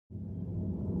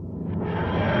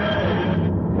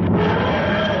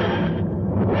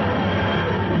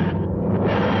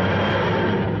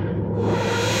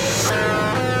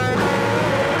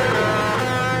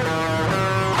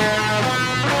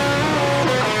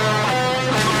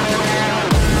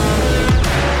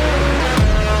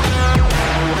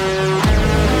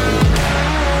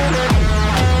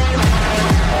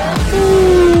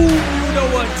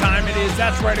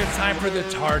for the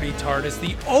Tardy TARDIS,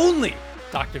 the only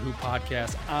Doctor Who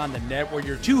podcast on the net where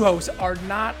your two hosts are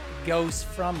not ghosts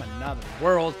from another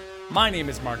world. My name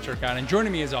is Mark Turcott, and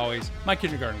joining me as always, my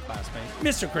kindergarten classmate,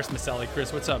 Mr. Chris Maselli.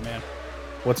 Chris, what's up, man?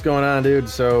 What's going on, dude?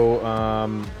 So,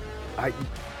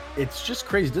 it's just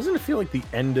crazy. Doesn't it feel like the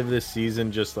end of this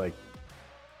season just like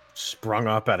sprung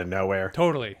up out of nowhere?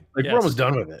 Totally. Like Yes. we're almost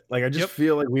done with it. Like I just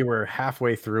feel like we were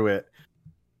halfway through it,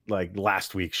 like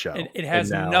last week's show. And it has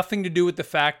nothing to do with the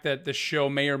fact that the show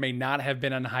may or may not have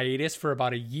been on hiatus for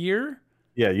about a year.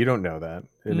 Yeah, you don't know that.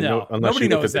 No, unless nobody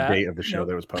you look knows at the that. date of the show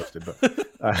that was posted. But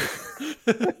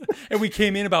And we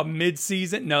came in about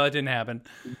mid-season. No, that didn't happen.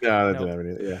 no, that didn't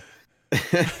happen either.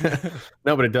 Yeah.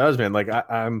 No, but it does, man. Like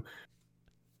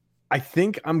I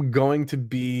think I'm going to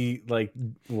be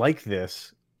like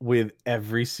this with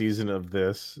every season of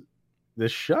this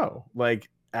show. Like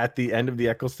at the end of the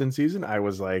Eccleston season, I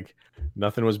was like,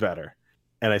 nothing was better.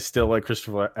 And I still like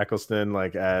Christopher Eccleston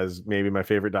like as maybe my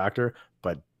favorite Doctor,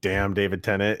 but damn, David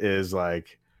Tennant is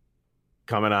like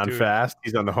coming on fast.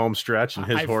 He's on the home stretch and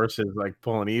his horse is like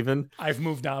pulling even. I've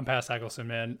moved on past Eccleston,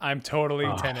 man. I'm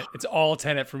totally Tennant. It's all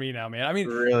Tennant for me now, man. I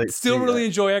mean, still really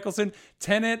enjoy Eccleston.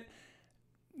 Tennant,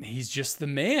 he's just the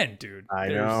man, dude. I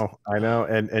know.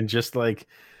 And just like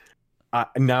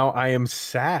now I am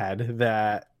sad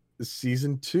that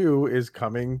season 2 is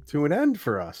coming to an end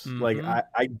for us. Mm-hmm. Like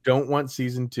I don't want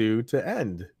season 2 to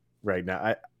end right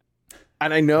now.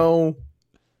 I know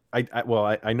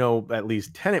I know at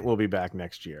least Tenet will be back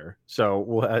next year, so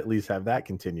we'll at least have that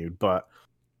continued. But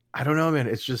I don't know, man.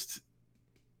 It's just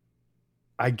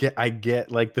I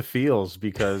get like the feels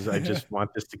because I just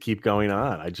want this to keep going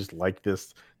on. I just like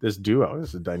this duo. This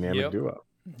is a dynamic duo.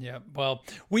 Yeah. Well,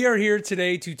 we are here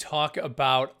today to talk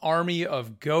about Army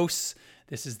of Ghosts.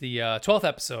 This is the 12th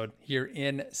episode here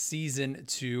in season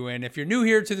 2. And if you're new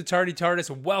here to the Tardy TARDIS,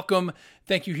 welcome.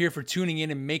 Thank you here for tuning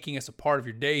in and making us a part of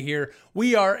your day here.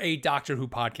 We are a Doctor Who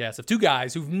podcast of two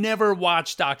guys who've never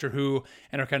watched Doctor Who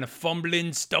and are kind of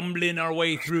stumbling our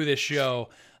way through this show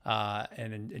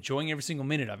and enjoying every single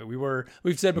minute of it.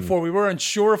 We've said before, we were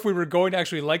unsure if we were going to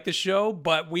actually like the show,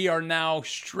 but we are now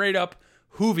straight up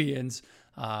Whovians,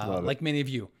 like many of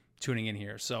you tuning in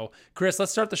here. So Chris,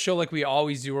 let's start the show like we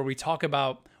always do, where we talk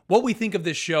about what we think of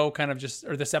this show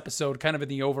or this episode kind of in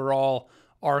the overall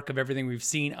arc of everything we've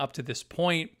seen up to this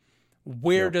point.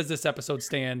 Where does this episode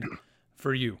stand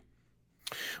for you?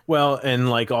 Well, and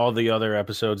like all the other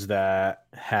episodes that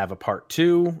have a part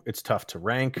 2, it's tough to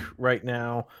rank right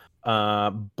now.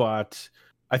 But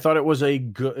I thought it was a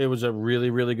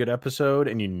really, really good episode,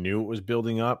 and you knew it was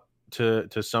building up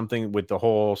to something with the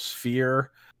whole sphere.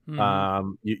 You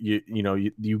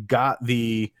got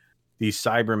the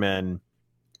Cybermen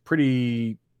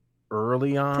pretty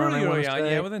early on.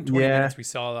 Within 20 minutes we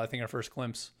saw, I think, our first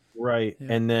glimpse. Right. Yeah.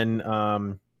 And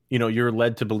then you're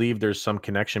led to believe there's some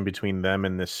connection between them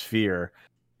and this sphere,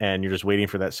 and you're just waiting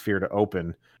for that sphere to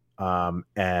open.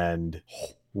 And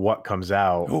what comes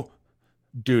out,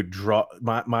 dude,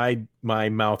 my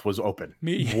mouth was open.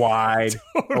 Wide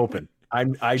open.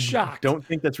 I shocked. Don't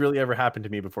think that's really ever happened to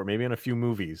me before. Maybe in a few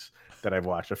movies that I've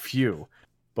watched,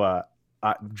 but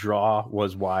jaw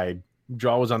was wide.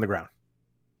 Jaw was on the ground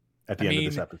at the end of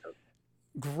this episode.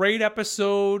 Great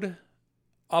episode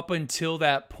up until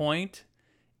that point.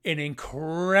 An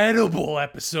incredible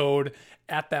episode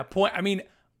at that point. I mean,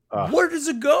 where does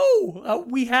it go?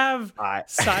 We have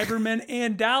Cybermen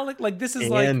and Dalek. Like, this is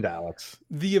like Daleks,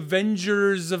 the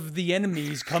Avengers of the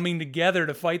enemies coming together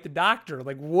to fight the Doctor.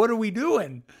 Like, what are we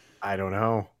doing? I don't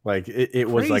know. Like, it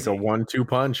was like a 1-2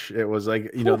 punch. It was like,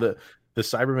 the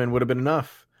Cybermen would have been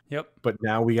enough. Yep. But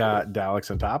now we got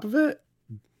Daleks on top of it.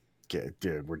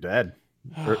 Dude, we're dead.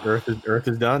 Earth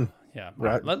is done. Yeah.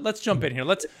 Right. Let's jump in here.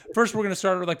 First, we're going to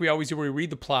start like we always do, where we read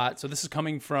the plot. So this is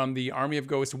coming from the Army of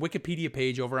Ghosts Wikipedia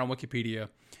page over on Wikipedia.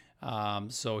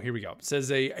 So here we go. It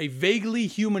says a vaguely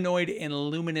humanoid and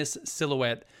luminous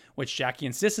silhouette, which Jackie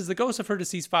insists is the ghost of her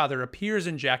deceased father, appears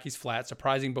in Jackie's flat,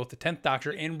 surprising both the 10th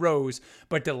Doctor and Rose,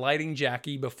 but delighting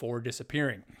Jackie before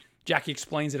disappearing. Jackie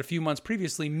explains that a few months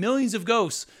previously, millions of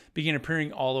ghosts began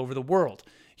appearing all over the world.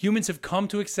 Humans have come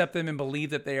to accept them and believe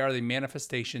that they are the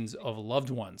manifestations of loved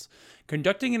ones.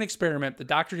 Conducting an experiment, the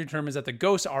Doctor determines that the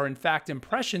ghosts are in fact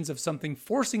impressions of something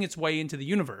forcing its way into the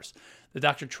universe. The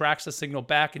Doctor tracks the signal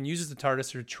back and uses the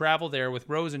TARDIS to travel there with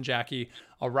Rose and Jackie,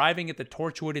 arriving at the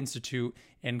Torchwood Institute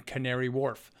in Canary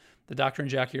Wharf. The Doctor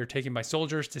and Jackie are taken by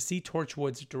soldiers to see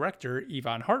Torchwood's director,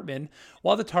 Yvonne Hartman,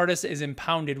 while the TARDIS is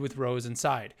impounded with Rose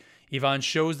inside. Yvonne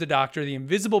shows the Doctor the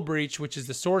invisible breach, which is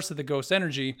the source of the ghost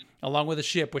energy, along with a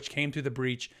ship which came through the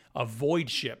breach, a void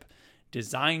ship,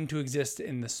 designed to exist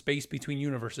in the space between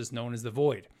universes known as the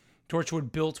Void.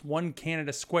 Torchwood built one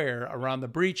Canada Square around the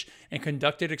breach and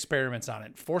conducted experiments on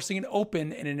it, forcing it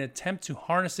open in an attempt to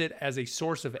harness it as a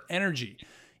source of energy.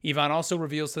 Yvonne also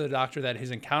reveals to the Doctor that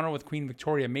his encounter with Queen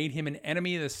Victoria made him an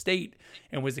enemy of the state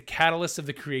and was the catalyst of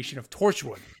the creation of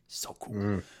Torchwood. So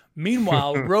cool.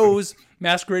 Meanwhile, Rose,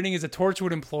 masquerading as a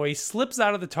Torchwood employee, slips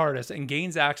out of the TARDIS and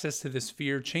gains access to the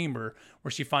Sphere chamber,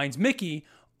 where she finds Mickey,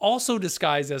 also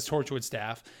disguised as Torchwood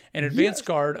staff, an advanced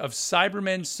guard of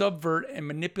Cybermen subvert and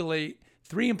manipulate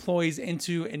 3 employees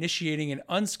into initiating an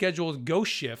unscheduled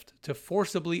ghost shift to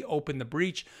forcibly open the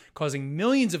breach, causing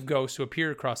millions of ghosts to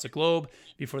appear across the globe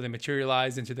before they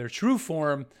materialize into their true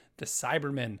form, the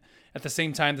Cybermen. At the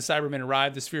same time the Cybermen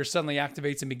arrive, the Sphere suddenly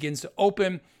activates and begins to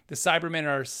open. The Cybermen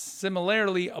are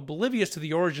similarly oblivious to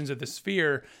the origins of the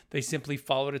Sphere. They simply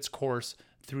followed its course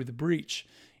through the breach.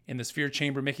 In the Sphere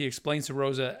chamber, Mickey explains to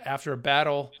Rosa that after a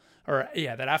battle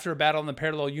in the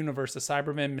parallel universe, the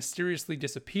Cybermen mysteriously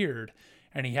disappeared,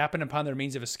 and he happened upon their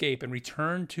means of escape and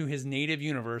returned to his native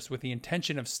universe with the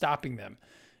intention of stopping them.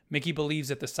 Mickey believes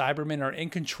that the Cybermen are in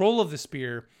control of the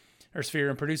Sphere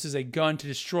and produces a gun to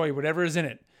destroy whatever is in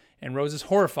it. And Rose is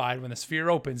horrified when the Sphere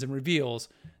opens and reveals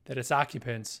that its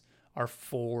occupants are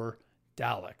 4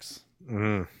 Daleks.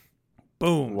 Boom.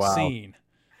 Wow. Scene.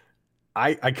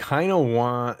 I kind of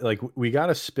want, like, we got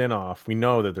a spinoff. We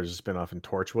know that there's a spinoff in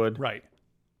Torchwood. Right.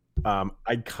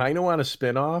 I kind of want a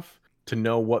spinoff to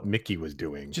know what Mickey was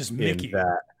doing. Just Mickey.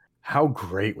 How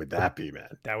great would that be,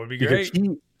 man? That would be great.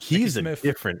 He's a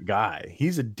different guy.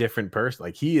 He's a different person.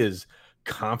 Like, he is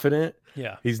confident.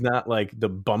 Yeah. He's not like the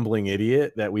bumbling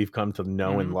idiot that we've come to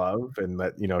know and love, and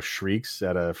that, you know, shrieks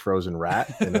at a frozen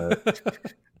rat.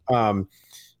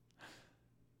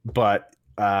 But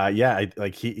yeah,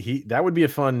 he that would be a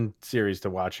fun series to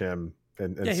watch him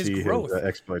and his see growth. His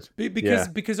exploits.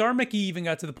 Because our Mickey even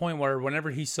got to the point where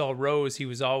whenever he saw Rose, he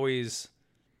was always,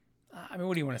 I mean,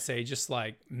 what do you want to say? Just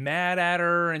like mad at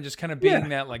her and just kind of being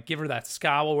that, like, give her that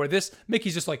scowl, where this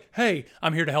Mickey's just like, hey,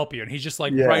 I'm here to help you. And he's just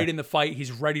like right in the fight.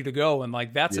 He's ready to go. And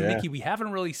like, that's a Mickey we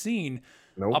haven't really seen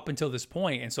up until this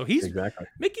point. And so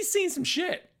Mickey's seen some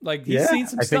shit. Like, he's seen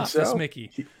some stuff. So. This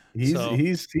Mickey.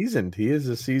 He's seasoned. He is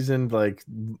a seasoned, like,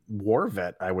 war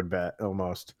vet, I would bet,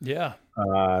 almost. Yeah.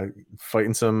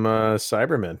 Fighting some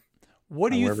Cybermen.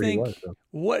 What do you think?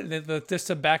 Just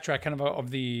to backtrack, kind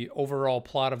of the overall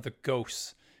plot of the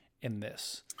ghosts in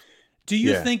this. Do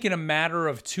you think in a matter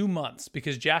of 2 months,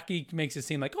 because Jackie makes it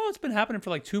seem like, oh, it's been happening for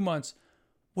like 2 months,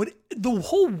 would the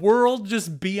whole world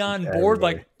just be on board?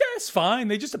 Like, that's fine.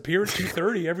 They just appear at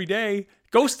 2:30 every day,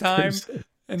 ghost time,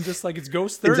 and just like, it's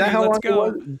ghost 30. Is that how let's long go.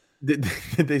 It was? Did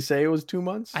they say it was 2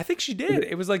 months? I think she did.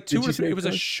 It was like 2 or 3. It was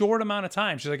a short amount of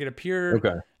time. She's like, it appeared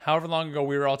however long ago.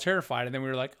 We were all terrified, and then we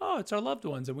were like, oh, it's our loved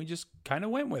ones, and we just kind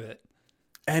of went with it.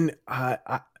 And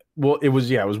well, it was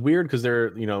weird because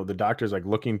they're, you know, the Doctor's like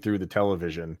looking through the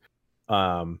television.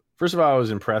 First of all, I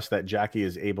was impressed that Jackie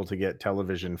is able to get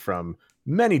television from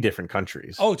many different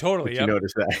countries. Oh, totally. You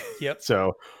noticed that? Yep.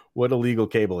 So what illegal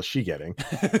cable is she getting?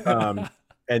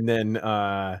 And then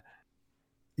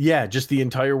just the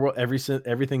entire world,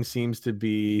 everything seems to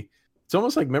be, it's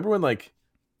almost like, remember when like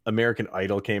American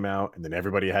Idol came out and then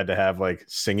everybody had to have like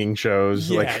singing shows?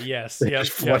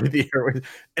 Flooded the air.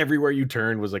 Everywhere you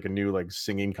turned was like a new like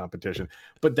singing competition.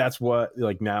 But that's what,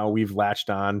 like, now we've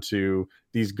latched on to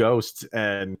these ghosts,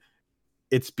 and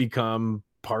it's become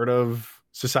part of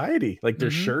society. Like,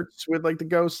 there's shirts with like the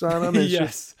ghosts on them.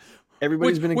 It's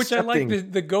everybody's been accepting. Which I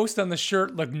like, the ghost on the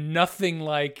shirt look nothing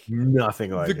like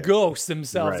the ghosts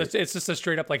themselves. Right. It's just a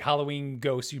straight up like Halloween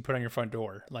ghost you put on your front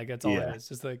door. Like, that's all it is.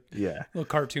 Just like little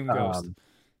cartoon ghost.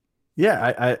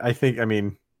 I think, I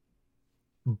mean,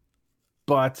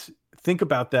 but think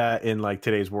about that in like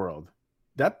today's world.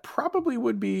 That probably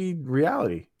would be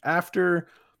reality after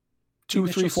 2,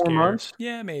 3, 4 months.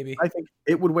 Yeah, maybe. I think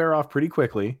it would wear off pretty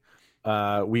quickly.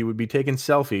 We would be taking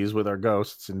selfies with our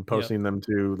ghosts and posting them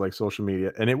to like social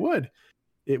media, and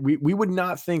we would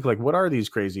not think like, what are these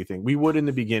crazy things? We would in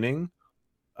the beginning,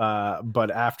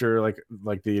 but after like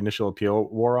the initial appeal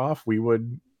wore off, we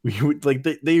would like,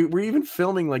 they were even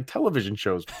filming like television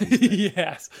shows.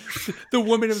 Yes, the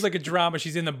woman, it was like a drama.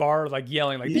 She's in the bar like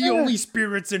yelling like, the only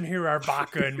spirits in here are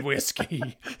vodka and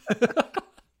whiskey.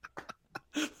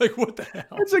 Like, what the hell?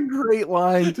 It's a great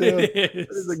line, too. It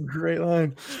is a great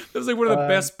line. It was like one of the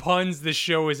best puns this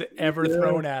show has ever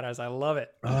thrown at us. I love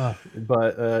it.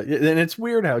 But and it's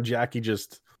weird how Jackie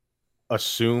just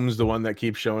assumes the one that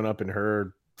keeps showing up in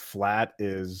her flat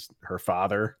is her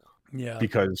father. Yeah.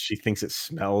 Because she thinks it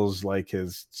smells like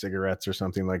his cigarettes or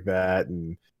something like that.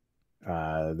 And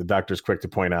the Doctor's quick to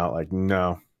point out, like,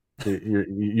 no,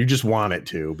 You just want it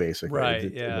to, basically.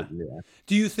 Right. Yeah.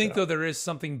 Do you think though there is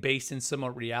something based in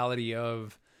somewhat reality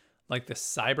of like the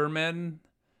Cybermen?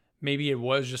 Maybe it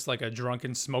was just like a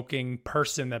drunken smoking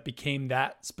person that became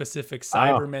that specific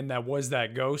Cyberman that was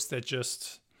that ghost that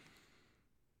just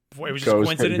it was just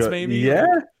coincidence, maybe. Yeah,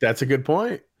 that's a good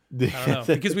point. I don't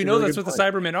know, because we know that's what the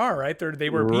Cybermen are, right? They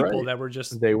were people that were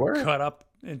just cut up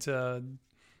into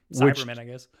Cybermen, I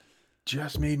guess.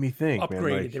 Just made me think, upgraded.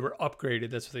 Man, like, they were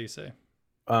upgraded. That's what they say.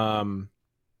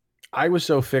 I was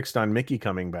so fixed on Mickey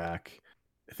coming back,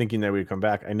 thinking that we'd come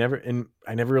back. I never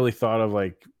really thought of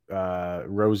like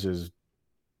Rose's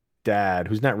dad,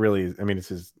 who's not really. I mean, it's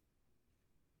his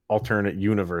alternate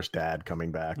universe dad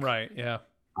coming back. Right. Yeah.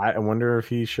 I wonder if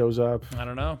he shows up. I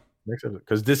don't know.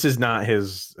 Because this is not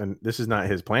his, and this is not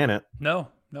his planet. No,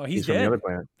 he's dead. From the other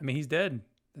planet. I mean, he's dead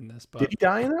in this. But... Did he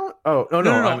die in that? Oh,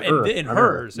 no. In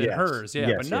hers, yeah.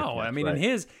 Yes, but no, yes, I mean, right. in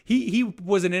his, he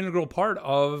was an integral part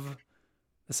of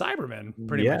the Cybermen,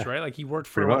 pretty much, right? Like he worked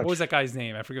for what was that guy's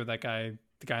name? I forget what that guy,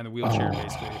 the guy in the wheelchair,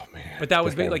 basically. Man. But that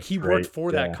was like he worked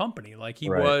for that company. Like he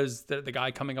was the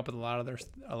guy coming up with a lot of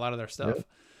their stuff.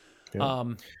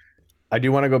 Yeah. I do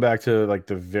want to go back to like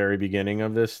the very beginning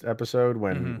of this episode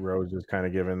when Rose is kind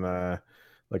of given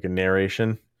like a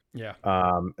narration. Yeah.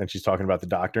 And she's talking about the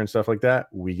doctor and stuff like that.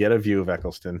 We get a view of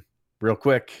Eccleston real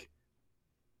quick.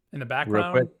 In the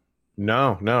background? Real quick.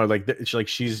 No. Like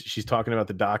she's talking about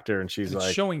the doctor and she's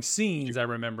like showing scenes. I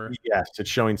remember. Yes. It's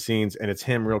showing scenes and it's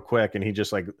him real quick. And he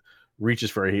just like reaches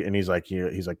for it. And he's like,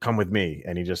 come with me.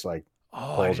 And he just like,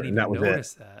 I didn't even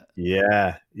notice that.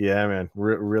 Yeah, man.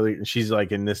 Really, she's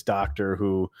like in this doctor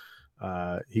who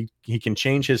he can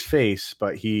change his face,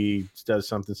 but he does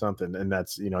something, and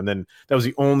that's and then that was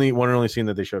the only scene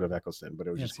that they showed of Eccleston, but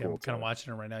it was just cool. I'm kind of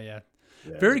watching it right now. Yeah.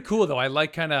 Very cool though. I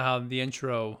like kind of how the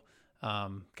intro,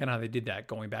 kind of how they did that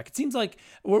going back. It seems like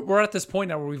we're at this point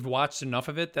now where we've watched enough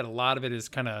of it that a lot of it is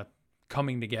kind of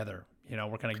coming together.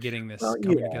 We're kind of getting this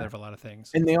coming together for a lot of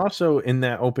things. And they also in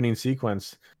that opening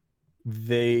sequence.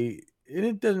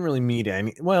 It doesn't really mean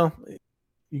any. Well,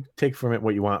 you take from it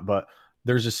what you want, but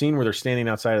there's a scene where they're standing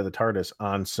outside of the TARDIS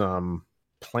on some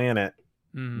planet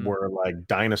where like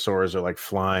dinosaurs are like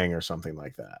flying or something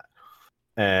like that.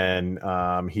 And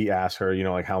he asks her,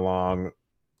 like how long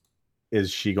is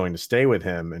she going to stay with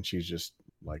him? And she's just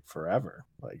like forever.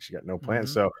 Like she got no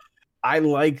plans. So I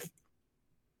like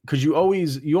because you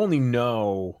only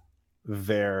know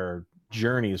their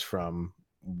journeys from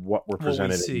what we're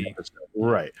presented in the episode.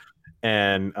 Right.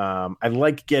 And I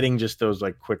like getting just those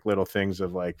like quick little things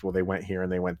of like, well, they went here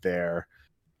and they went there.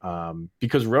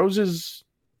 Because Rose is,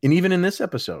 and even in this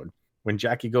episode, when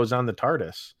Jackie goes on the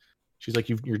TARDIS, she's like,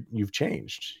 you've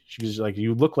changed. She's like,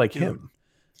 you look like him.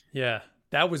 Yeah.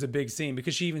 That was a big scene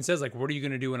because she even says like, what are you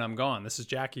going to do when I'm gone? This is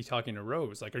Jackie talking to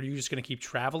Rose. Like, are you just going to keep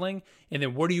traveling? And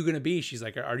then what are you going to be? She's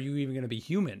like, are you even going to be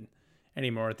human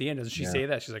anymore at the end? Doesn't she say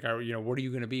that? She's like, what are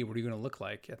you going to be? What are you going to look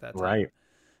like at that time? Right.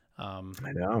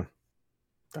 I know.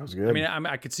 That was good. I mean,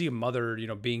 I could see a mother,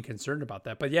 being concerned about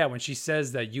that. But yeah, when she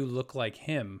says that you look like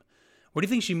him, what do you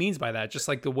think she means by that? Just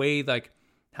like the way, like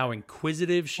how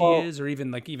inquisitive she is, or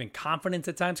even confidence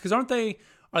at times? Because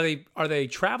are they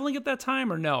traveling at that time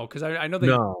or no? Because I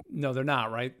know no, they're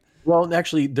not, right? Well,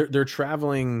 actually, they're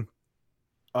traveling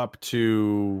up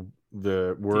to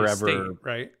the wherever, the estate,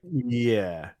 right?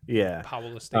 Yeah.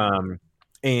 Powell Estate.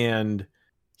 And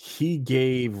he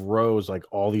gave Rose like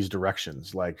all these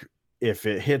directions, like if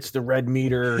it hits the red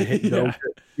meter,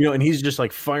 and he's just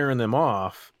like firing them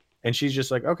off, and she's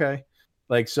just like, okay,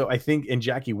 like so. I think, and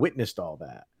Jackie witnessed all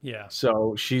that. Yeah.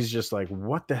 So she's just like,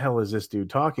 what the hell is this dude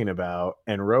talking about?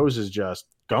 And Rose is just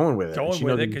going with it. She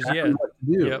knows exactly what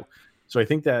to do. Yep. So I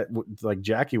think that like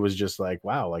Jackie was just like,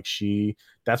 wow, like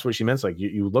that's what she meant. Like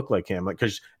you look like him. Like,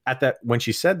 cause when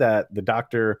she said that, the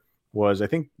doctor was, I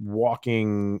think,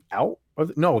 walking out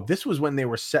of, no, this was when they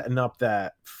were setting up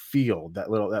that field,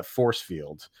 that force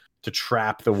field to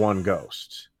trap the one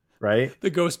ghost, right?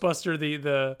 The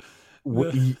Ghostbuster,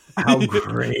 how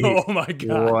great oh my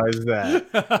God. was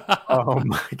that? Oh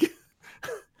my God.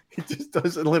 He just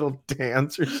does a little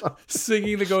dance or something.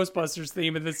 Singing the Ghostbusters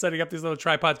theme and then setting up these little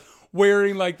tripods,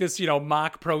 wearing like this,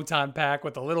 mock proton pack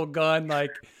with a little gun.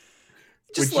 Like,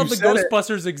 just love the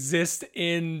Ghostbusters exist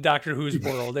in Doctor Who's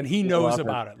world and he knows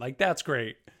about it. Like, that's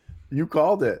great. You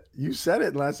called it. You said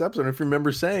it last episode. If you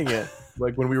remember saying it,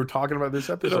 like when we were talking about this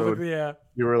episode,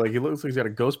 you were like, he looks like he's got a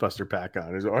Ghostbuster pack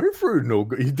on. He's like, I'm afraid no.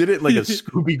 He did it like a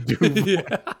Scooby-Doo.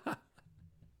 Yeah.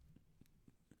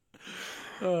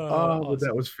 Awesome. But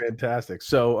that was fantastic.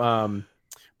 So,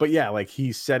 but yeah, like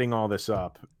he's setting all this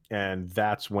up, and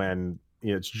that's when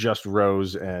it's just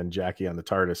Rose and Jackie on the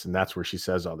TARDIS, and that's where she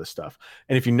says all this stuff.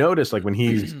 And if you notice, like when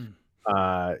he's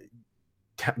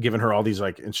giving her all these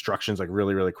like instructions, like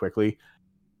really, really quickly,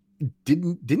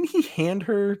 didn't he hand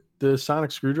her the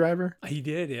sonic screwdriver? He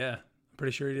did, yeah. I'm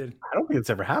pretty sure he did. I don't think it's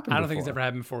ever happened. I don't think it's ever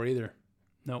happened before either.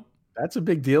 Nope. That's a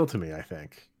big deal to me, I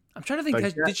think. I'm trying to think.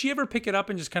 Like, did she ever pick it up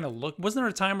and just kind of look? Wasn't there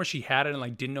a time where she had it and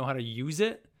like didn't know how to use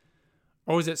it?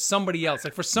 Or was it somebody else?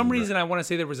 Like for some reason, I want to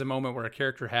say there was a moment where a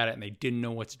character had it and they didn't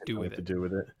know what to do with it.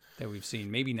 That we've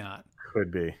seen. Maybe not.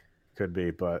 Could be.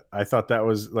 But I thought that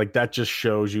was like, that just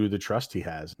shows you the trust he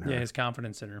has in her. Yeah, his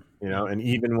confidence in her. And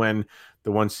even when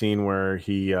the one scene where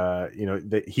he,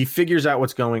 he figures out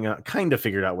what's going on, kind of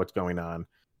figured out what's going on,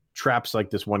 traps like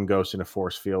this one ghost in a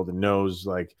force field and knows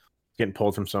like getting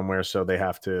pulled from somewhere. So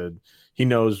he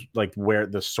knows like where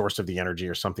the source of the energy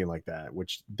or something like that,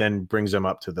 which then brings him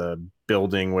up to the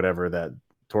building, whatever that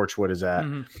Torchwood is at.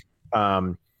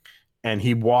 Mm-hmm. And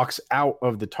he walks out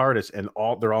of the TARDIS and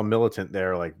they're all militant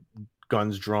there, like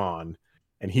guns drawn.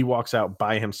 And he walks out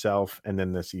by himself. And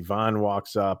then this Yvonne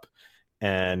walks up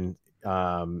and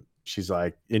she's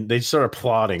like, they start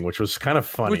applauding, which was kind of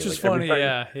funny. Which was funny,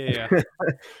 yeah.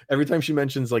 Every time she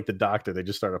mentions like the doctor, they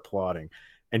just start applauding.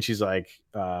 And she's like,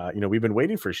 we've been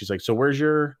waiting for her. She's like, so where's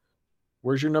your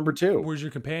number two? Where's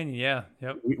your companion? Yeah.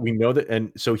 Yep. We know that.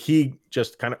 And so he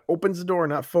just kind of opens the door,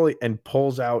 not fully, and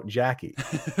pulls out Jackie,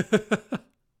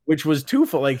 which was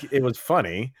twofold. Like it was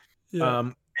funny. Yeah.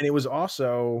 And it was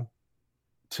also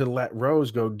to let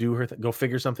Rose go do her go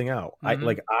figure something out.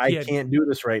 Mm-hmm. I can't do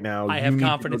this right now. I have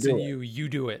confidence in you. You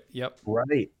do it. Yep.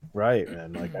 Right,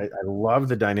 man. Like I love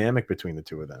the dynamic between the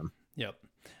two of them. Yep.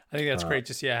 I think that's great.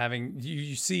 Just having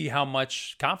you see how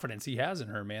much confidence he has in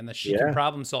her, man. That she can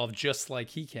problem solve just like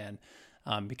he can.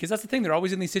 Because that's the thing. They're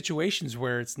always in these situations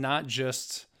where it's not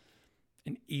just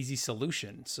an easy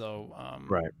solution. So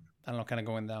right. I don't know, kind of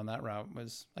going down that route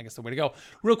was, I guess, the way to go.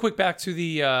 Real quick, back to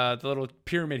the little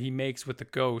pyramid he makes with the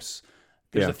ghosts.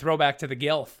 There's a throwback to the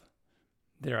Gelth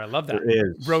there. I love that.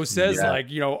 There is. Rose says,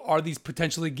 are these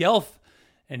potentially Gelth?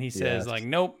 And he says,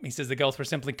 nope. He says the Gelth were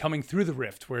simply coming through the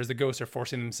rift, whereas the ghosts are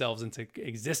forcing themselves into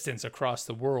existence across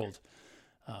the world.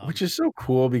 Which is so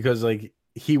cool because, like,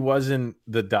 he wasn't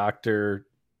the doctor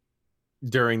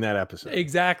during that episode.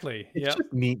 Exactly. It's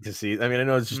just neat to see. I mean, I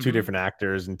know it's just two different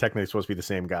actors and technically it's supposed to be the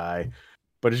same guy,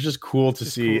 but it's just cool to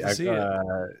see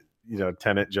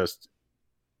Tennant just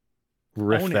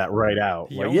riff that right out.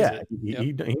 He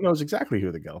knows exactly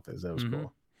who the Gelth is. That was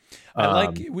cool. I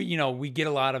like, we get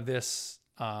a lot of this.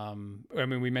 I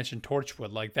mean, we mentioned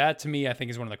Torchwood. Like that to me, I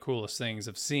think is one of the coolest things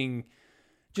of seeing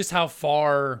just how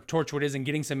far Torchwood is and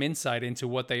getting some insight into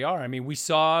what they are. I mean, we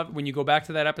saw when you go back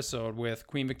to that episode with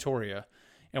Queen Victoria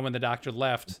and when the doctor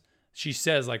left, she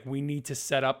says like, we need to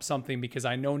set up something because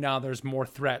I know now there's more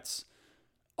threats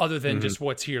other than just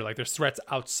what's here. Like there's threats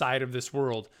outside of this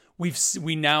world.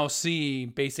 We now see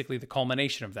basically the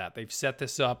culmination of that. They've set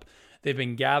this up. They've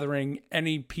been gathering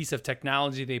any piece of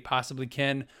technology they possibly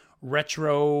can,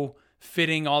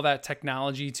 retrofitting all that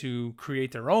technology to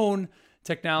create their own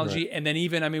technology. Right. And then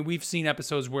even, I mean, we've seen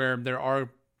episodes where there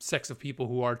are sects of people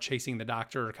who are chasing the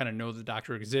doctor or kind of know the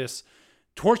doctor exists.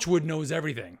 Torchwood knows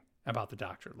everything about the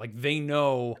doctor. Like they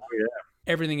know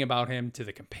everything about him, to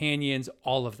the companions,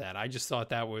 all of that. I just thought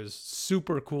that was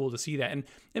super cool to see that. And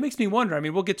it makes me wonder, I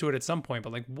mean, we'll get to it at some point,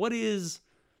 but like, what is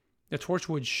the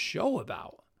Torchwood show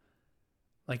about?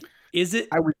 Like, is it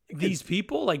these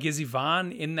people? Like, is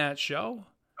Yvonne in that show?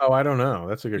 Oh, I don't know.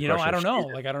 That's a good question. I don't know.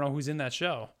 Like, I don't know who's in that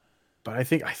show. But I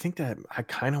think that I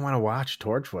kind of want to watch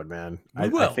Torchwood, man. We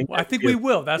will. I think we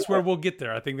will. That's where we'll get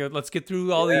there. I think that let's get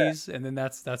through all these, and then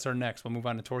that's our next. We'll move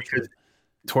on to Torchwood.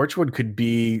 Torchwood could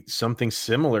be something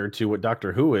similar to what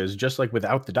Doctor Who is, just like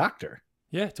without the Doctor.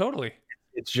 Yeah, totally.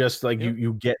 It's just like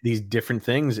you get these different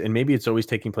things, and maybe it's always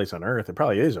taking place on Earth. It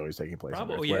probably is always taking place on Earth.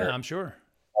 Probably, yeah, I'm sure.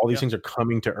 All these things are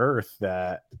coming to Earth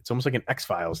that it's almost like an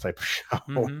X-Files type of show.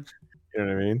 You know what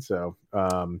I mean? So,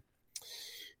 can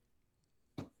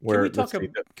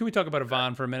we talk about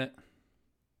Yvonne for a minute?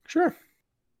 Sure.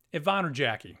 Yvonne or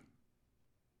Jackie?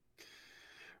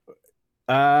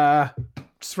 Just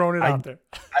throwing it out there.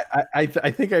 I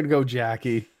think I'd go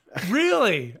Jackie.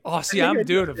 Really? Oh, see, I'm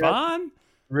doing Yvonne.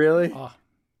 Really? Oh.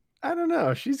 I don't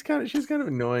know. She's kind of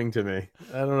annoying to me.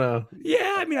 I don't know.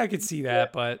 Yeah, I mean, I could see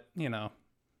that, but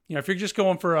if you're just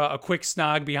going for a quick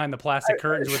snog behind the plastic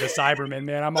curtains with a Cyberman,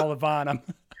 man, I'm all Yvonne. I'm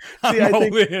all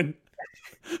in.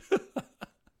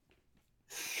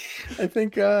 I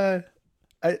think I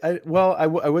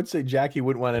would say Jackie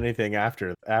wouldn't want anything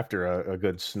after a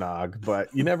good snog,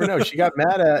 but you never know. She got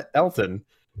mad at Elton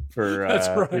for that's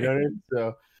right. You know what I mean?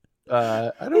 So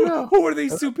I don't know. Who are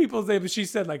these two people's names? She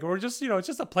said, like, we're just, it's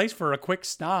just a place for a quick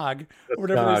snog or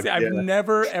whatever they Snog, say. I've yeah.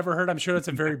 never, ever heard. I'm sure that's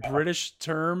a very British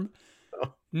term.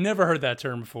 Never heard that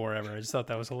term before, ever. I just thought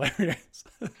that was hilarious.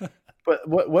 But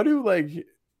what do like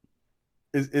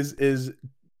is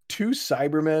two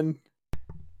Cybermen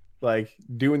like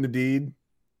doing the deed?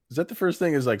 Is that the first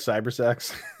thing? Is like cyber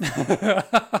sex?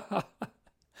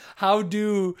 How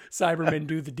do Cybermen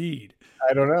do the deed?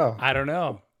 I don't know. I don't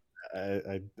know.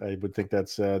 I would think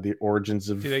that's the origins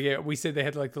of. Do they get? We said they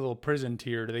had like the little prison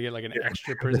tier. Do they get like an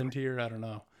extra prison tier? I don't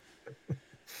know.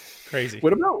 Crazy.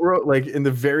 What about like in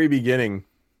the very beginning,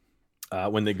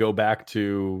 when they go back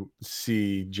to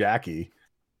see Jackie,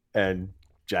 and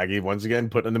Jackie once again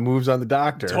putting the moves on the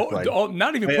doctor? Like,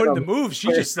 not even putting the moves. She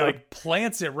just like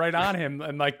plants it right on him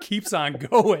and like keeps on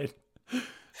going.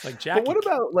 It's like, Jackie. But what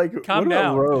about like calm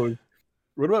down. Rose?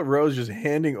 What about Rose just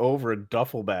handing over a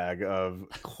duffel bag of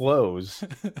clothes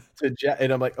to Jack?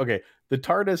 And I'm like, okay, the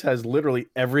TARDIS has literally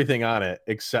everything on it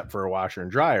except for a washer and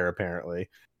dryer, apparently.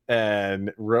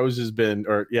 And Rose has been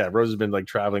like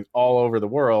traveling all over the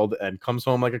world and comes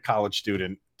home like a college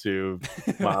student to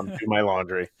mom do my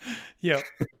laundry. Yeah.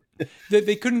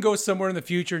 They couldn't go somewhere in the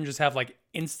future and just have like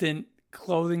instant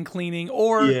clothing cleaning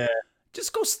or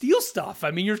just go steal stuff.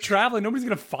 I mean, you're traveling. Nobody's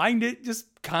going to find it. Just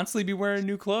constantly be wearing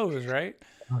new clothes, right?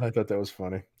 I thought that was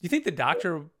funny. You think the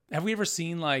doctor, have we ever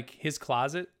seen like his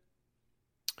closet?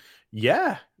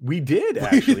 Yeah, we did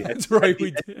actually. That's right.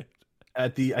 We did. I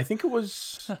think it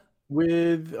was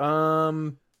with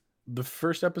the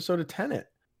first episode of Tenet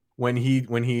when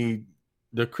he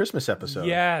the Christmas episode.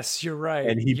 Yes, you're right.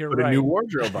 And he put a new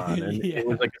wardrobe on, and Yeah. it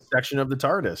was like a section of the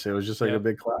TARDIS. It was just like a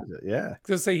big closet. Yeah. I was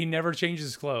gonna say he never changes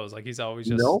his clothes. Like he's always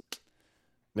just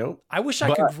Nope. I wish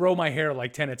I could grow my hair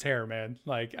like Tenet's hair, man.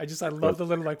 Like I love the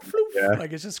little like floof. Yeah.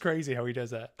 Like it's just crazy how he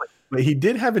does that. But he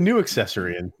did have a new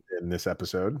accessory in this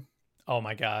episode. Oh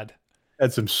my god.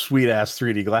 Had some sweet ass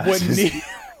 3D glasses.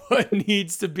 What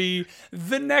needs to be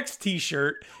the next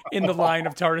t-shirt in the line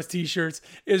of TARDIS t-shirts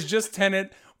is just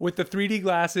Tenet with the 3D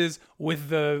glasses with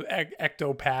the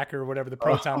ecto pack or whatever, the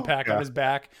proton pack on his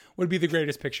back would be the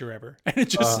greatest picture ever. And it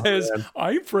just says, man,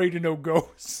 I'm afraid of no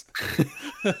ghosts.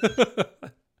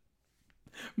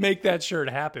 Make that shirt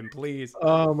happen, please.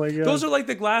 Oh my god. Those are like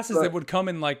the glasses that would come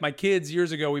in like my kids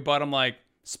years ago. We bought them like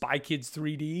Spy Kids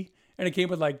 3D. And it came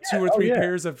with like two or three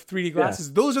pairs of 3D glasses.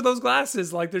 Yeah. Those are those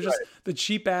glasses. Like they're just the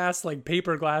cheap ass like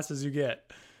paper glasses you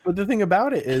get. But the thing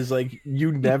about it is like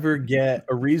you never get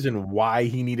a reason why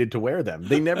he needed to wear them.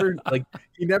 They never like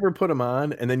he never put them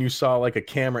on, and then you saw like a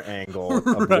camera angle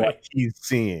of what he's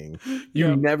seeing.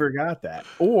 You never got that.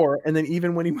 And then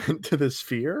even when he went to the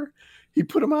sphere, he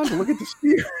put them on to look at the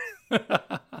sphere.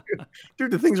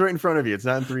 Dude, the thing's right in front of you. It's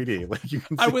not in 3D. Like you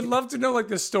can see. I would love to know like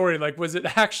the story. Like, was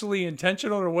it actually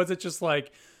intentional or was it just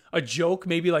like a joke?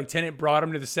 Maybe like Tenet brought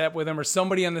him to the set with him, or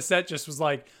somebody on the set just was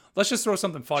like, let's just throw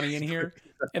something funny in here.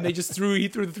 And they just he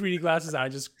threw the 3D glasses on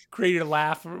and just created a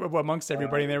laugh amongst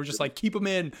everybody. And they were just like, keep them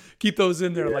in, keep those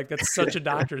in there. Like that's such a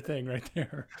doctor thing right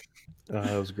there.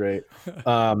 That was great.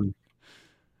 When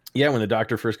the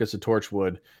doctor first gets to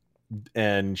Torchwood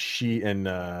and she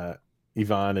and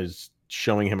Yvonne is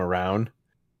showing him around.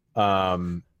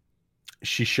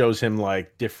 She shows him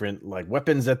like different like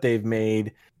weapons that they've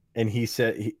made, and he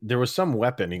said there was some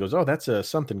weapon. He goes, "Oh, that's a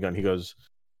something gun." He goes,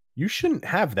 "You shouldn't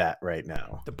have that right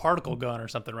now." The particle gun or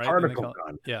something, right? Particle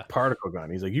gun. Yeah, particle gun.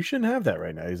 He's like, "You shouldn't have that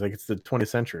right now." He's like, "It's the 20th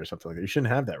century or something like that. You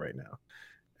shouldn't have that right now."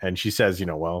 And she says,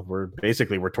 "Well, we're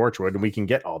Torchwood, and we can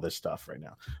get all this stuff right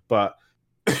now." But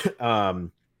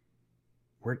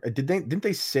didn't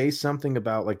they say something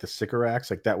about like the Sycorax?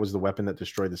 Like that was the weapon that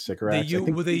destroyed the Sycorax?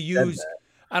 They used.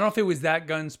 I don't know if it was that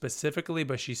gun specifically,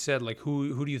 but she said like,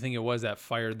 who do you think it was that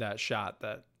fired that shot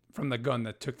that from the gun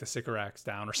that took the Sycorax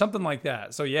down or something like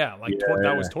that? So that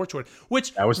was Torchwood,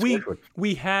 which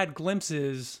we had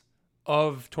glimpses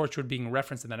of Torchwood being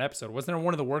referenced in that episode. Wasn't there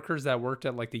one of the workers that worked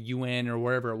at like the UN or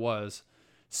wherever it was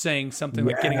saying something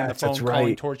like getting on the phone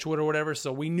calling Torchwood or whatever?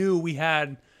 So we knew we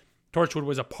had Torchwood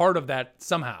was a part of that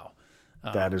somehow.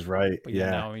 That is right. But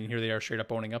now I mean, here they are straight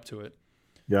up owning up to it.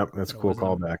 Yep, that's a cool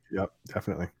callback. Yep,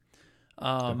 definitely.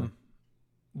 Well,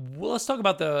 let's talk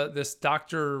about this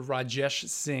Dr. Rajesh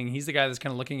Singh. He's the guy that's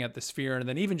kind of looking at the sphere, and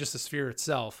then even just the sphere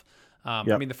itself. I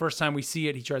mean, the first time we see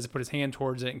it, he tries to put his hand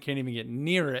towards it and can't even get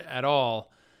near it at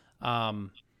all.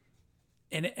 And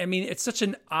I mean, it's such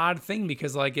an odd thing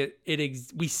because like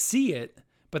we see it,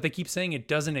 but they keep saying it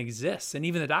doesn't exist. And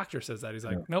even the doctor says that. He's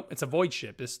like, nope, it's a void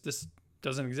ship. This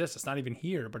doesn't exist. It's not even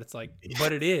here, but it's like,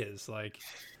 but it is like,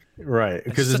 right.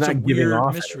 Because it's not a giving weird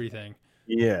off mystery thing.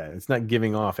 Yeah. It's not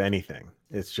giving off anything.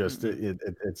 It's just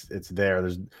it's there.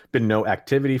 There's been no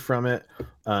activity from it.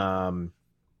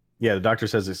 Yeah, the doctor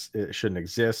says it shouldn't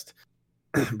exist,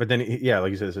 but then yeah,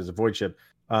 like you said, it's a void ship.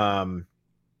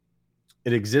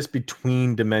 It exists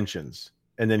between dimensions,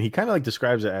 and then he kind of like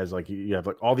describes it as like you have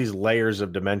like all these layers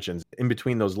of dimensions. In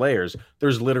between those layers,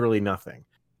 there's literally nothing.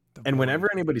 And whenever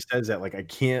anybody says that, like I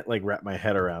can't like wrap my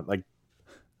head around like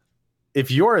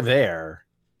if you're there,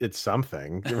 it's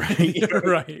something, right?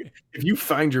 Right. If you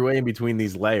find your way in between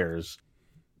these layers,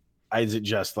 is it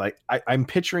just like I'm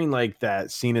picturing like that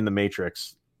scene in the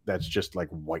Matrix that's just like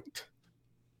white.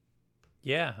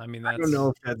 Yeah, I mean, that's, I don't know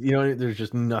if that, there's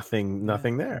just nothing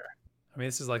there. I mean,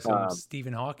 this is like some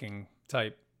Stephen Hawking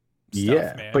type stuff,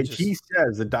 yeah, man. but he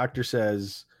says, the doctor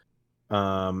says,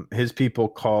 his people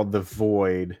called the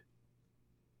void,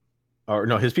 or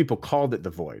no, his people called it the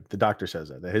void. The doctor says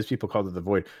that his people called it the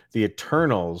void. The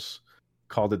Eternals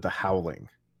called it the howling.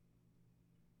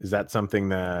 Is that something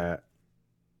that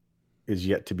is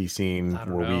yet to be seen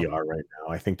where we are right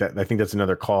now? I think that's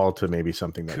another call to maybe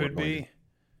something that could be.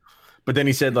 But then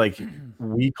he said, like,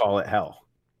 we call it hell.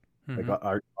 Like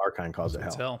our kind calls it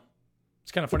hell.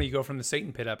 It's kind of funny. You go from the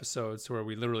Satan Pit episodes to where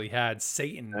we literally had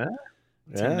Satan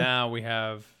to now we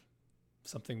have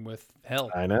something with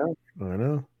hell. I know.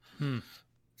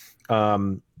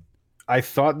 I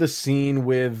thought the scene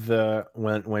with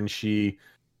when she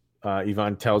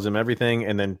Yvonne tells him everything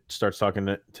and then starts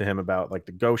talking to him about like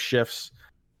the ghost shifts,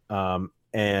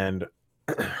 and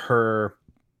her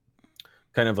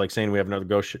kind of like saying we have another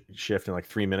ghost shift in like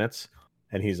 3 minutes,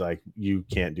 and he's like, you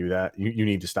can't do that, you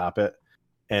need to stop it.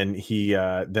 And he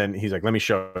then he's like, let me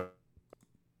show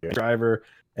you. Driver,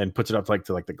 and puts it up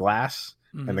to the glass,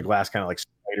 and the glass kind of like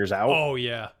spiders out. Oh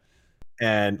yeah.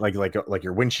 And like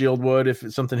your windshield would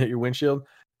if something hit your windshield.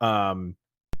 And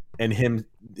him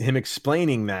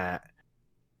explaining that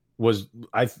was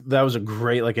a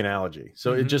great like analogy.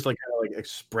 So it just like kind of like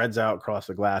spreads out across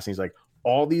the glass, and he's like,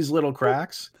 all these little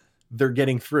cracks, they're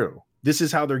getting through. This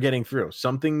is how they're getting through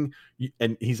something.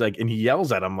 And he's like, and he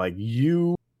yells at him like,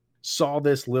 you saw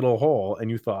this little hole and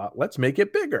you thought, let's make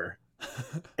it bigger.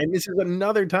 And this is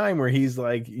another time where he's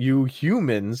like, you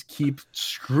humans keep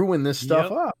screwing this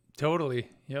stuff up. Totally.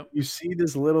 Yep. You see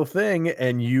this little thing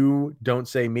and you don't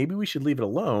say, maybe we should leave it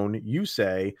alone. You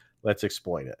say, let's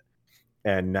exploit it.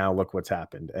 And now look what's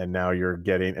happened. And now you're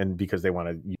getting, and because they want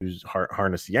to use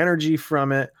harness the energy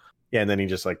from it. Yeah. And then he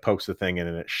just like pokes the thing in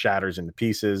and it shatters into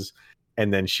pieces.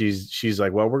 And then she's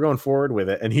like, well, we're going forward with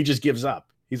it. And he just gives up.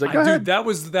 He's like, dude, that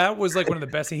was like one of the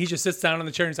best things. He just sits down in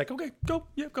the chair and he's like, okay, go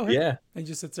ahead. Yeah. And he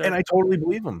just sits there. And I totally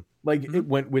believe him. Like it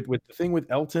went with the thing with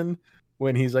Elton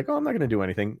when he's like, oh, I'm not going to do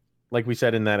anything. Like we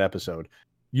said in that episode,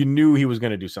 you knew he was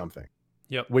going to do something.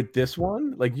 Yep. With this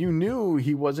one, like you knew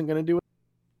he wasn't going to do it.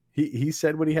 He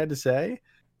said what he had to say,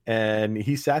 and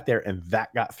he sat there, and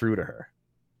that got through to her.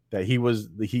 That he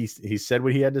said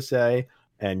what he had to say,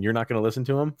 and you're not going to listen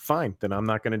to him. Fine, then I'm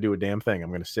not going to do a damn thing. I'm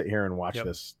going to sit here and watch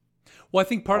this. Well, I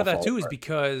think part of that too is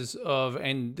because of,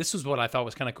 and this was what I thought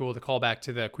was kind of cool, the callback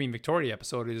to the Queen Victoria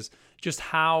episode, is just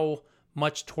how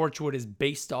much Torchwood is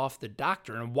based off the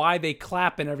Doctor and why they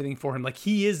clap and everything for him. Like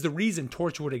he is the reason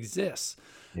Torchwood exists.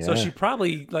 Yeah. So she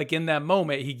probably, like in that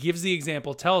moment, he gives the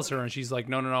example, tells her, and she's like,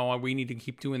 no, we need to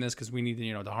keep doing this because we need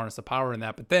to, to harness the power in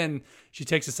that. But then she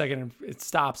takes a second and it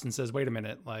stops and says, wait a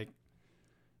minute, like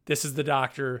this is the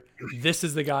Doctor. This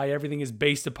is the guy everything is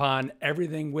based upon.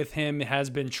 Everything with him has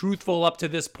been truthful up to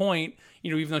this point,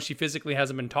 even though she physically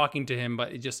hasn't been talking to him,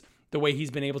 but it just the way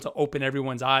he's been able to open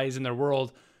everyone's eyes in their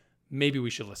world. Maybe we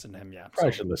should listen to him. Yeah.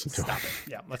 Probably should listen to him.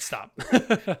 Yeah. Let's stop.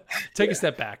 Take a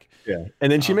step back. Yeah. And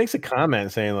then she makes a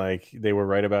comment saying like, they were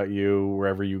right about you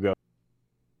wherever you go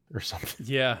or something.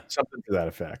 Yeah. Something to that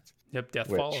effect. Yep.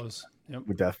 Death follows. Yep.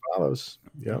 Death follows.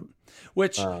 Yep.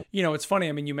 Which, it's funny.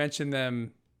 I mean, you mentioned the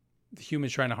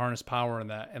humans trying to harness power and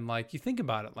that, and like, you think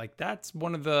about it, like that's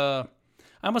one of the,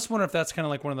 I almost wonder if that's kind of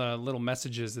like one of the little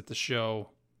messages that the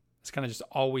show is kind of just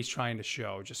always trying to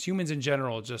show, just humans in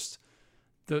general, just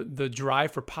the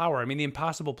drive for power. I mean, the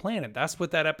Impossible Planet, that's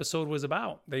what that episode was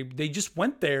about. They just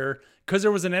went there because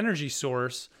there was an energy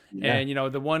source. Yeah.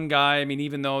 And, the one guy, I mean,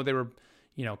 even though they were,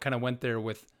 kind of went there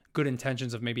with good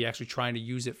intentions of maybe actually trying to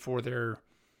use it for their,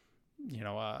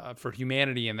 for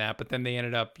humanity and that, but then they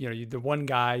ended up, the one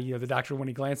guy, the Doctor, when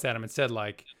he glanced at him and said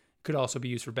like, could also be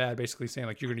used for bad, basically saying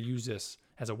like, you're going to use this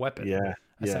as a weapon,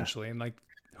 essentially. And like,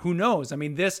 who knows? I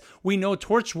mean, we know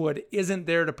Torchwood isn't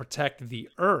there to protect the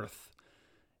Earth.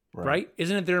 Right?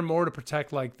 Isn't it there more to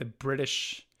protect like the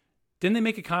British? Didn't they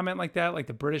make a comment like that? Like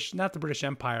the British, not the British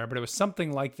Empire, but it was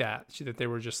something like that. That they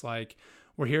were just like,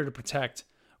 we're here to protect.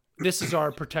 This is our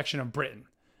protection of Britain.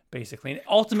 basically. And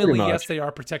ultimately, Pretty yes, much. they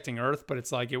are protecting Earth, but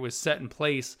it's like it was set in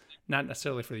place not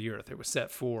necessarily for the Earth. It was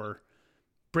set for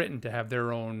Britain to have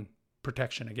their own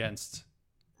protection against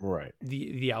Right.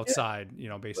 the outside, you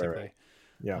know, basically. Right.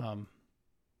 Yeah.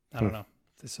 I don't know.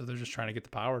 So they're just trying to get the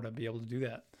power to be able to do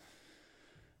that.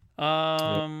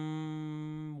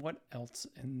 What else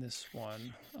in this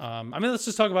one? I mean, let's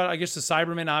just talk about, I guess, the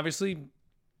Cybermen, obviously.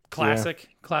 Classic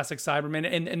Cybermen.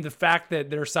 And the fact that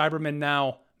there are Cybermen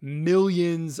now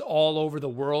millions all over the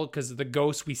world because of the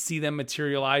ghosts. We see them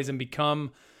materialize and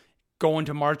go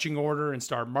into marching order and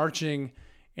start marching.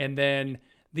 And then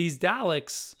these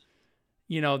Daleks,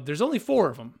 you know, there's only 4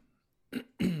 of them.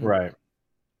 Right.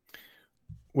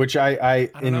 Which I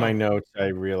don't in know. my notes, I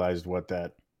realized what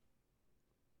that,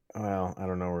 well, I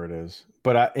don't know where it is,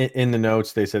 but in the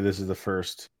notes, they said this is the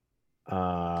first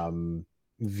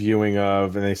viewing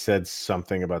of, and they said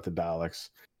something about the Daleks.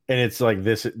 And it's like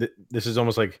this is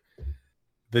almost like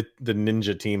the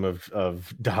ninja team of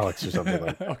Daleks or something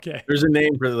like that. Okay. There's a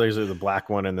name for there's the black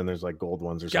one, and then there's like gold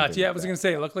ones or something. Gotcha. Yeah, like I was that. going to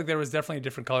say, it looked like there was definitely a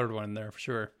different colored one in there for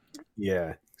sure.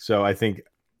 Yeah. So I think,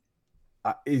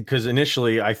 because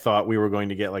initially I thought we were going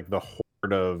to get like the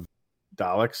horde of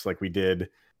Daleks like we did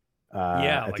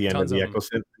at like the end of the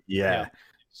Eccleston. Yeah.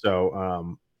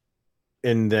 So,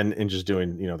 and just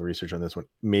doing, you know, the research on this one,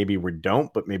 maybe we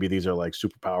don't, but maybe these are like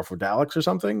super powerful Daleks or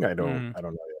something. I don't know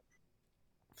yet.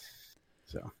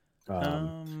 So,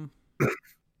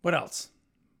 what else?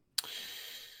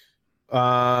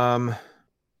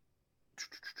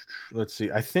 Let's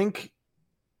see. I think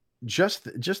just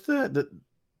the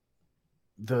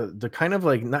kind of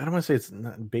like, not, I don't want to say it's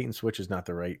not, bait and switch is not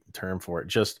the right term for it.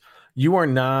 Just, you are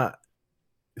not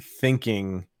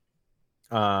thinking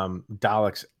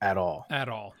Daleks at all.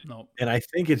 No. And I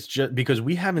think it's just because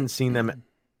we haven't seen them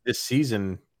this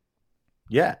season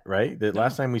yet, right? The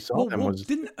last time we saw them was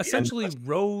didn't essentially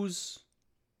Rose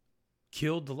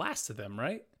killed the last of them,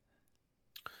 right?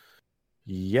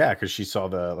 Yeah, because she saw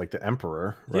the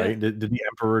Emperor, right? Did the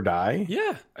Emperor die?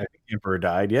 Yeah, I think the Emperor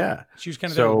died. Yeah, she was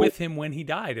kind of there with him when he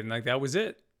died, and like that was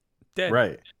it. Dead.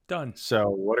 Right. Done. So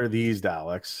what are these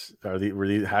Daleks?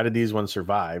 How did these ones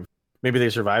survive? Maybe they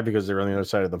survived because they're on the other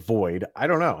side of the void. I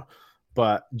don't know.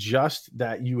 But just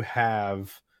that you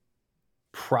have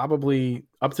probably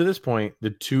up to this point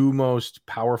the 2 most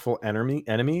powerful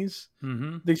enemies,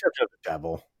 the exception of the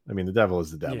devil. I mean, the devil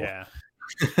is the devil. Yeah.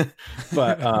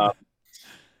 But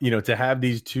you know, to have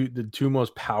the 2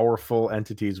 most powerful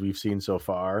entities we've seen so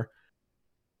far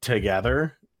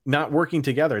together, not working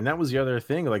together, and that was the other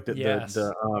thing. Like the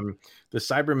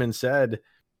Cybermen said,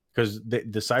 because the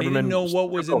Cybermen didn't know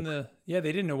what was in the they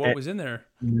didn't know what was in there.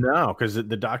 No, because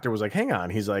the doctor was like, "Hang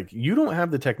on," he's like, "You don't have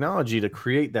the technology to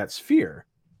create that sphere.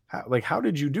 How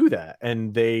did you do that?"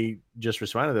 And they just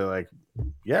responded, they're like,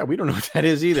 "Yeah, we don't know what that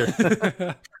is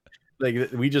either."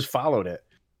 Like, we just followed it.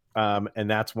 And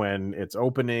that's when it's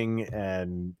opening,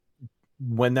 and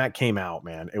when that came out,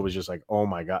 man, it was just like, oh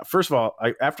my god. First of all,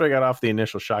 after I got off the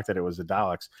initial shock that it was the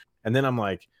Daleks, and then I'm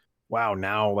like, wow,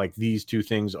 now like these 2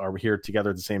 things are here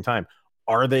together at the same time.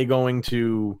 Are they going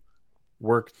to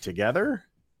work together?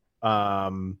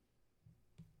 Even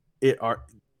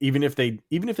if they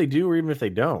do, or even if they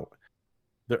don't,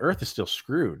 the Earth is still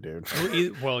screwed, dude.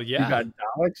 Well, yeah. You got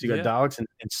Daleks and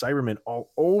Cybermen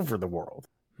all over the world.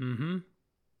 Mm-hmm.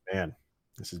 Man,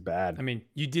 this is bad. I mean,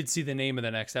 you did see the name of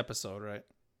the next episode, right?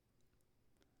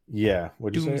 Yeah.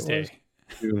 What'd you say it was?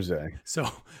 Doomsday.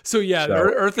 So yeah,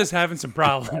 Earth is having some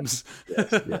problems.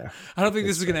 Yeah. I don't think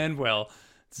this is going to end well.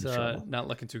 It's not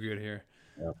looking too good here.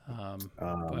 Yep.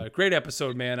 But great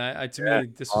episode, man. To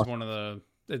me, this is one of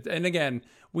the, and again,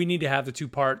 we need to have the 2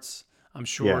 parts. I'm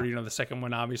sure, you know, the second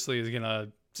one obviously is going to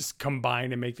just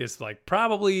combine and make this like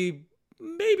probably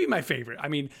maybe my favorite. I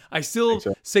mean,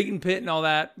 Satan Pit and all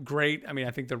that, great. I mean,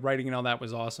 I think the writing and all that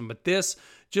was awesome. But this,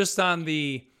 just on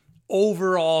the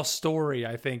overall story,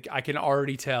 I think I can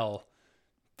already tell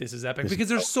this is epic because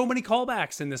there's so many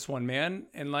callbacks in this one, man.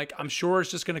 And like, I'm sure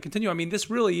it's just going to continue. I mean, this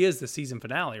really is the season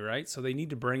finale, right? So they need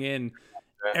to bring in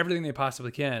everything they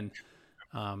possibly can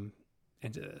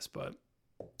into this. But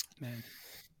man,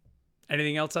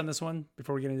 anything else on this one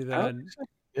before we get into the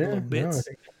little bits?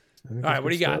 All right, what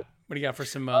do you got? What do you got for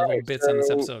some little bits on this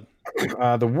episode?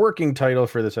 The working title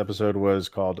for this episode was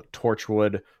called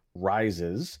Torchwood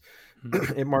Rises.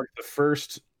 It marked the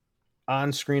first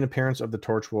on-screen appearance of the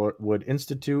Torchwood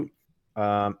Institute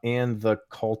and the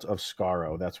Cult of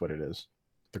Skaro. That's what it is.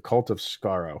 The Cult of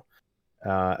Skaro.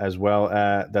 As well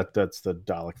as that's the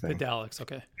Dalek thing. The Daleks,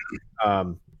 okay.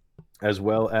 As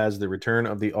well as the return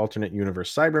of the alternate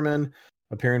universe Cybermen,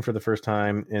 appearing for the first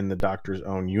time in the Doctor's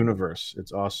own universe.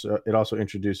 It also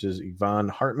introduces Yvonne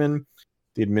Hartman,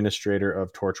 the administrator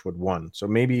of Torchwood 1. So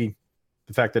maybe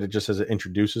the fact that it just says it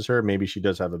introduces her, maybe she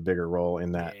does have a bigger role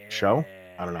in that show.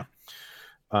 I don't know.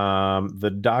 The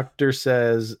Doctor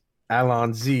says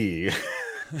Alonzi.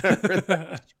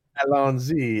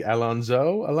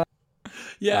 Alonzo.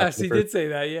 Yes, he did say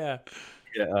that.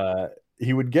 Yeah.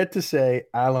 He would get to say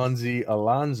Alonzi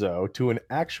Alonzo to an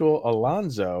actual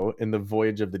Alonzo in the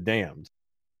Voyage of the Damned.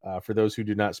 For those who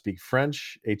do not speak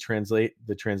French,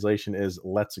 the translation is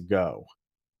 "Let's go."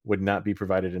 Would not be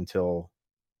provided until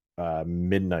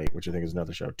Midnight, which I think is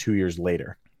another show 2 years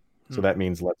later. So that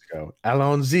means "Let's go."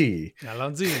 Allons-y.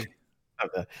 Allons-y.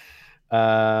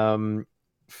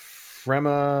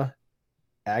 Frema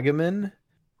Agaman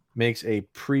makes a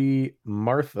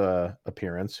pre-Martha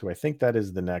appearance, who I think that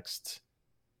is the next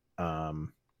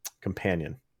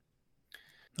companion.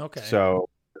 Okay. So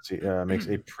let's see, makes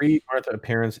a pre-Martha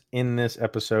appearance in this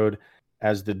episode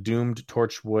as the doomed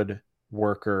Torchwood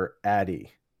worker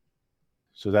Addie.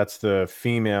 So that's the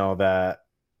female that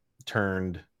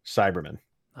turned Cyberman.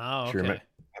 Oh, okay. The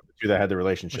two that had the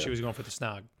relationship. When she was going for the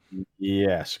snog.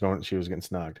 Yes, she was getting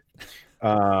snogged.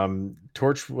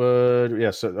 Torchwood.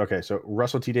 Yeah. So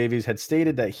Russell T Davies had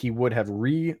stated that he would have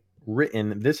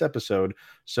rewritten this episode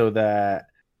so that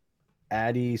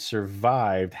Addie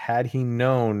survived had he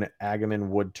known Agaman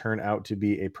would turn out to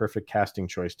be a perfect casting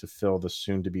choice to fill the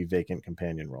soon-to-be vacant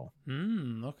companion role.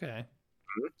 Okay.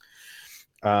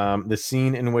 The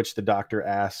scene in which the Doctor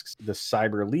asks the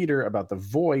cyber leader about the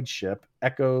Void ship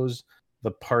echoes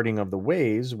the parting of the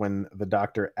ways when the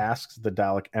Doctor asks the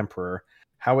Dalek Emperor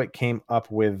how it came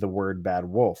up with the word bad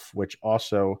wolf, which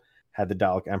also had the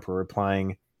Dalek Emperor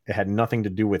replying it had nothing to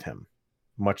do with him,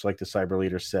 much like the cyber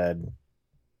leader said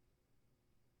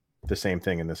the same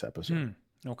thing in this episode.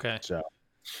 Okay. So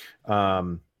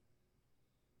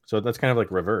that's kind of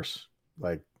like reverse,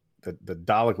 like the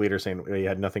Dalek leader saying he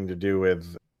had nothing to do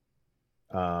with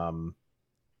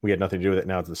we had nothing to do with it.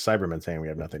 Now it's the Cybermen saying we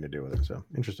have nothing to do with it. So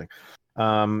interesting.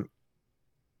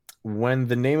 When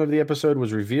the name of the episode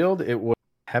was revealed, it was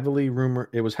heavily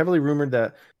rumored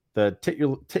that the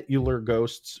titular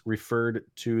ghosts referred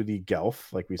to the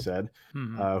Gelf, like we said,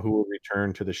 who will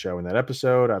return to the show in that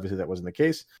episode. Obviously, that wasn't the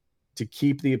case. To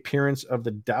keep the appearance of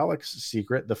the Daleks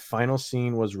secret, the final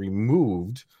scene was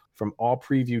removed from all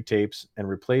preview tapes and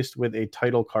replaced with a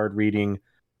title card reading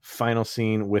 "Final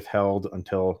scene withheld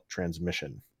until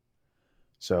transmission."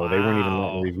 So they weren't even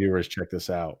letting reviewers check this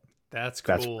out. That's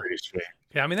cool. That's pretty sweet.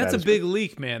 Yeah, I mean, that's a big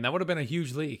leak, man. That would have been a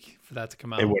huge leak for that to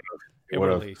come out. It would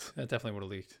have leaked. That definitely would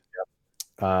have leaked.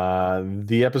 Yep.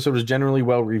 The episode was generally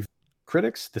well reviewed.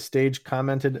 Critics, The Stage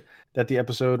commented that the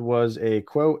episode was a,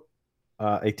 quote,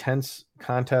 a tense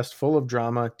contest full of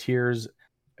drama, tears,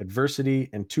 adversity,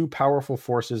 and two powerful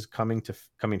forces coming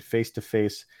face to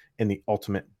face in the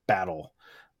ultimate battle.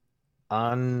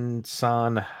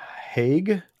 Ansan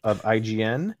Haig of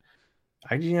IGN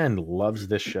loves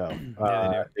this show.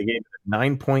 They gave it a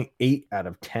 9.8 out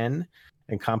of 10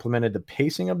 and complimented the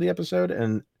pacing of the episode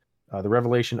and the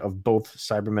revelation of both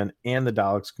Cybermen and the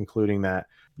Daleks, concluding that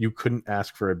you couldn't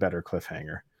ask for a better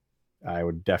cliffhanger. I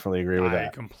would definitely agree with that. I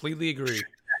completely agree.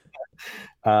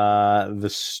 The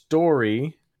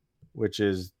story, which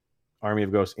is Army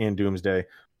of Ghosts and Doomsday,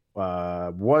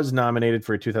 was nominated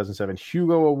for a 2007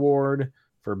 Hugo Award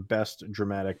for Best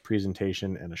Dramatic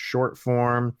Presentation in a Short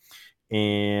Form,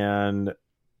 and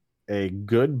a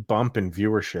good bump in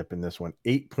viewership in this one,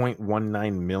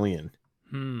 8.19 million.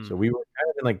 So we were kind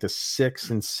of in like the 6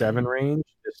 and 7 range.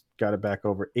 Just got it back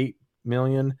over 8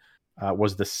 million.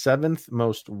 Was the 7th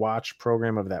most watched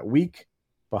program of that week,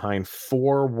 behind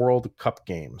 4 World Cup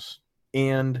games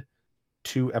and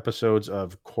 2 episodes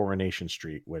of Coronation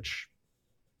Street, which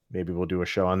maybe we'll do a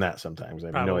show on that sometimes. I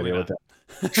have no idea what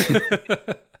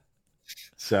that.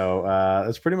 So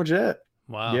that's pretty much it.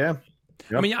 Wow. Yeah.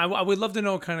 Yep. I mean, I would love to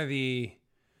know kind of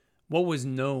what was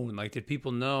known. Like, did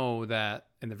people know that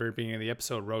in the very beginning of the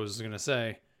episode, Rose is going to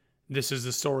say, "This is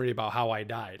the story about how I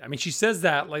died"? I mean, she says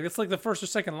that like it's like the first or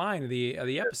second line of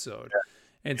the episode,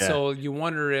 and so you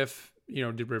wonder if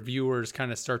did reviewers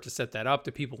kind of start to set that up?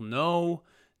 Did people know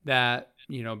that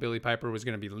Billie Piper was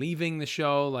going to be leaving the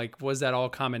show? Like, was that all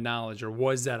common knowledge, or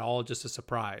was that all just a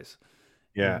surprise?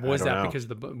 Yeah, was that because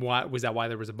was that why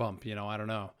there was a bump? I don't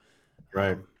know.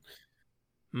 Right.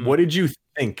 What did you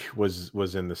think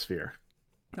was in the sphere?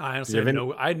 I honestly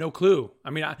had no clue. I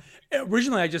mean,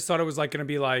 originally I just thought it was like going to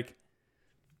be like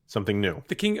something new,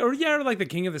 the king, or like the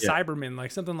king of the Cybermen,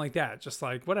 like something like that, just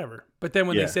like whatever. But then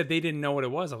when they said they didn't know what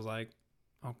it was, I was like,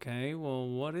 okay, well,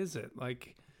 what is it?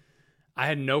 Like, I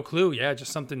had no clue. Yeah,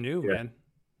 just something new, man.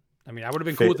 I mean, I would have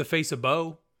been cool with the face of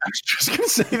Bo. I was just gonna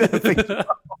say that.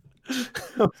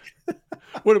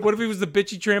 What if he was the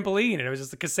bitchy trampoline and it was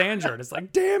just a Cassandra? And it's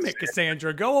like, damn it,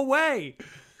 Cassandra, go away.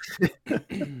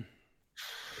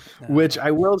 Which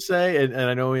I will say, and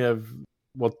I know we have,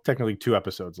 well, technically 2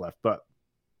 episodes left, but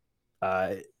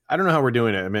I don't know how we're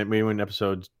doing it. I mean, maybe when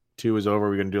episode 2 is over,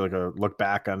 we're going to do like a look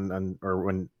back on, or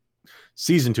when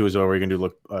season 2 is over, we're going to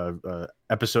do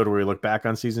episode where we look back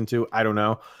on season 2. I don't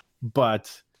know,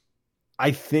 but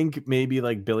I think maybe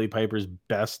like Billie Piper's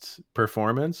best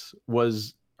performance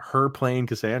was her playing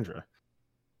Cassandra.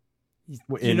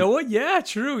 You know what? Yeah,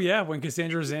 true. Yeah, when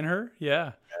Cassandra's in her.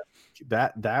 Yeah.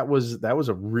 That was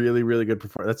a really, really good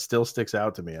performance. That still sticks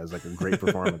out to me as like a great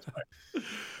performance.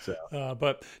 So,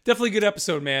 but definitely a good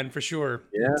episode, man, for sure.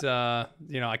 Yeah.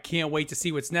 And, I can't wait to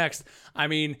see what's next. I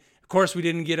mean, of course, we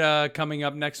didn't get coming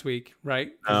up next week,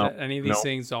 right? No, any of these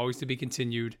things always to be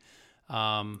continued.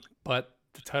 But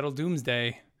the title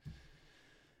Doomsday,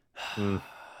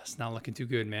 it's not looking too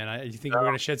good, man. You think we're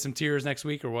going to shed some tears next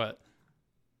week or what?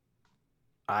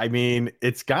 I mean,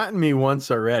 it's gotten me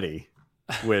once already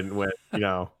when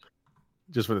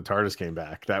just when the TARDIS came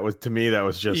back. That was, to me, that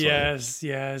was just yes.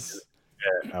 Yeah,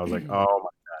 I was like, oh my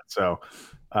God. So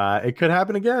it could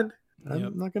happen again.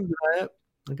 I'm not going to deny it.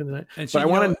 But I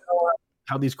want to know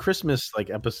how these Christmas like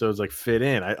episodes like fit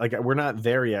in. We're not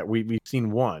there yet. We've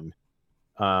seen one,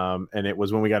 and it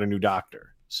was when we got a new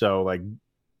Doctor. So like,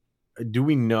 do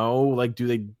we know, like, do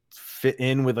they fit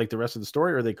in with like the rest of the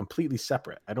story, or are they completely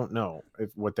separate? I don't know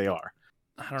what they are.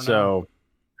 I don't know. So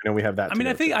I know we have that. I mean,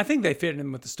 I think they fit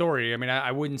in with the story. I mean,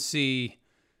 I wouldn't see,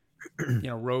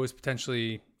 Rose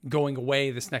potentially going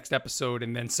away this next episode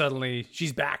and then suddenly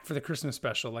she's back for the Christmas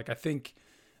special. Like, I think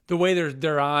the way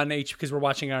they're on because we're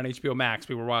watching it on HBO Max,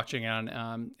 we were watching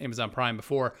on Amazon Prime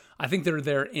before. I think they're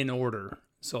there in order.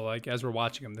 So like, as we're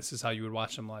watching them, this is how you would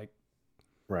watch them, like,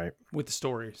 right, with the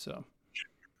story. So,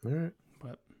 all right.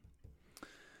 But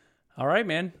all right,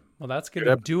 man. Well, that's going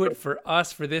to do it for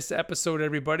us for this episode,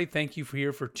 everybody. Thank you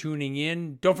for tuning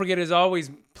in. Don't forget, as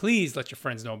always, please let your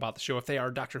friends know about the show if they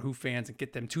are Doctor Who fans and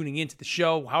get them tuning into the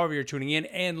show, however you're tuning in,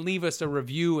 and leave us a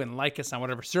review and like us on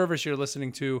whatever service you're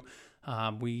listening to.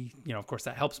 We, of course,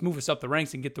 that helps move us up the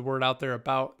ranks and get the word out there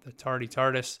about the Tardy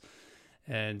TARDIS.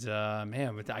 And,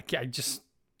 man, I just,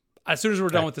 as soon as we're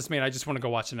done with this, man, I just want to go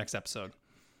watch the next episode.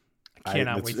 I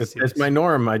cannot wait to see it's this. my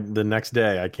norm. The next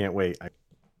day, I can't wait.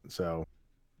 So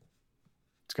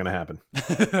it's going to happen.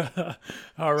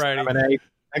 All righty.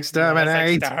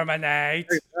 Exterminate.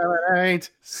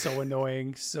 So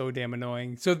annoying. So damn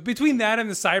annoying. So between that and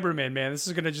the Cybermen, man, this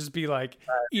is going to just be like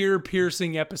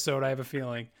ear-piercing episode, I have a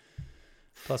feeling.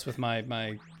 Plus with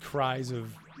my cries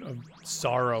of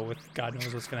sorrow with God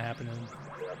knows what's going to happen.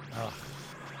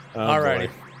 All righty.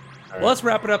 Well, let's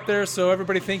wrap it up there. So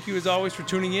everybody, thank you as always for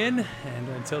tuning in. And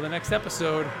until the next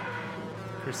episode,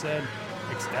 Chris said,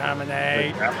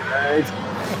 exterminate.